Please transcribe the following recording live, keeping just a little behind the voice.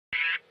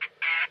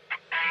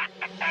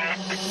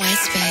White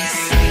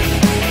space.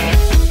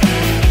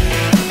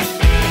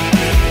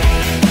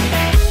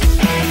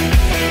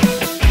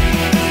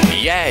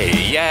 Yeah,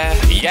 yeah,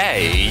 yeah,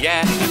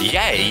 yeah,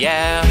 yeah,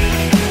 yeah.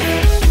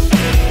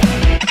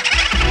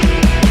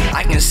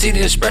 I can see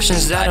the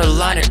expressions that are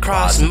lined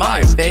across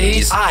my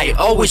face. I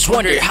always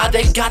wondered how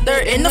they got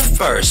there in the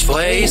first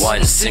place.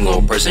 One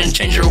single person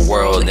changed your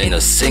world in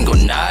a single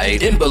night.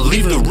 Didn't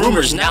believe the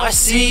rumors, now I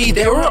see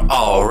they were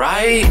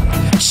alright.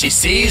 She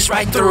sees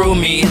right through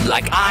me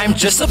like I'm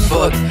just a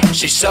book.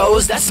 She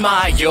shows that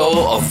smile,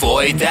 you'll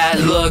avoid that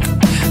look.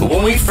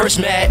 When we first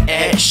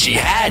met, she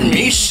had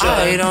me shook.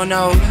 I don't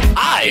know,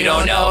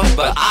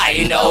 but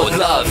I know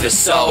love is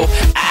so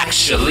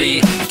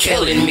actually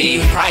killing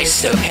me.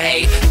 Price to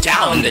pay,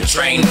 down the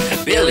drain,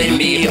 billing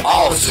me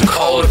all too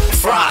cold.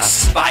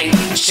 Frostbite,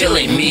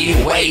 chilling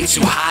me way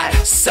too hot,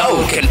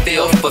 so can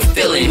feel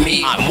fulfilling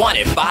me. I'm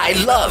wanted by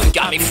love,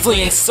 got me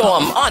fleeing, so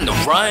I'm on the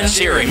run.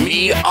 Cheering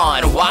me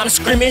on while I'm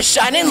screaming,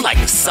 shining like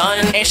the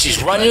sun. And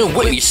she's running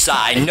with me, so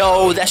I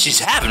know that she's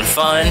having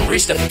fun.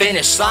 Reach the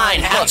finish line,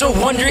 have to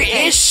wonder,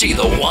 is she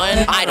the one?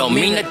 I don't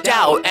mean to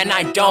doubt, and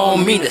I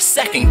don't mean to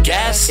second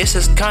guess. It's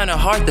just kinda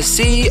hard to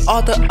see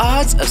all the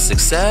odds of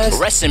success.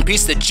 Rest in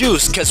peace the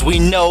juice, cause we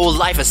know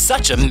life is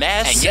such a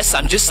mess. And yes,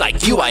 I'm just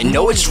like you, I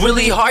know it's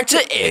really hard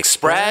to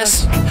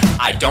express.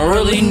 I don't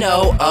really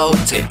know,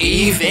 to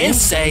even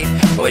say.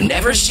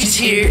 Whenever she's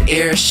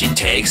here, she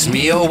takes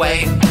me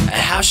away.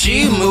 And how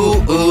she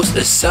moves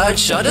is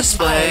such a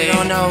display.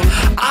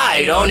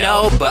 I don't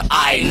know, but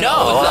I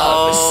know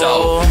love is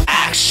so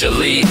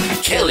actually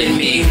killing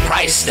me.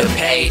 Price to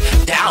pay,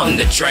 down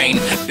the drain,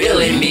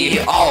 billing me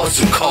all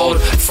too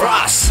cold.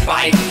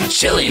 Frostbite,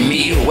 chilling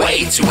me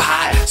way too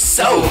hot,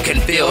 so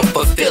can feel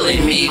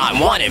fulfilling me. I'm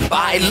wanted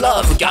by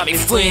love, got me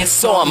fleeing,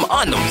 so I'm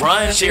on the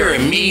run.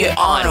 Cheering me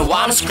on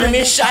while I'm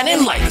screaming,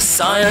 shining like the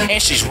sun.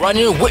 And she's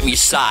running with me,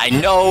 so I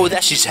know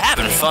that she's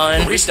having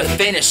fun. Reach the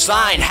finish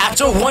line, have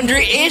to wonder,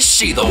 is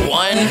she the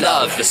one?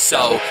 Love is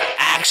so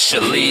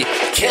actually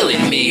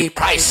killing me.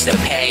 Price to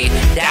pay,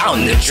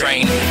 down the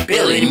drain,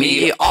 billing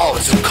me all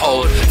too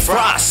cold.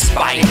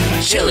 Frostbite,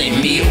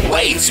 chilling me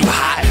way too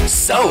hot,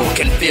 so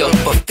can feel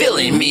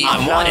fulfilling me.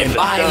 I'm wanted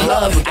by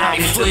love, got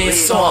me fleeing,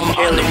 so I'm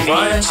on the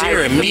run.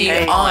 Cheering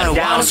me on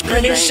while I'm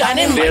screaming,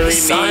 shining like the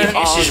sun.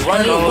 And she's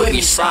running with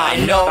me, so I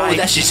know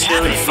that she's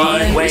having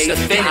fun. Reach the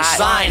finish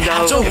line,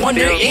 have to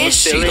wonder, is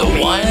she the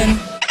one?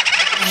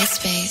 White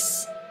space.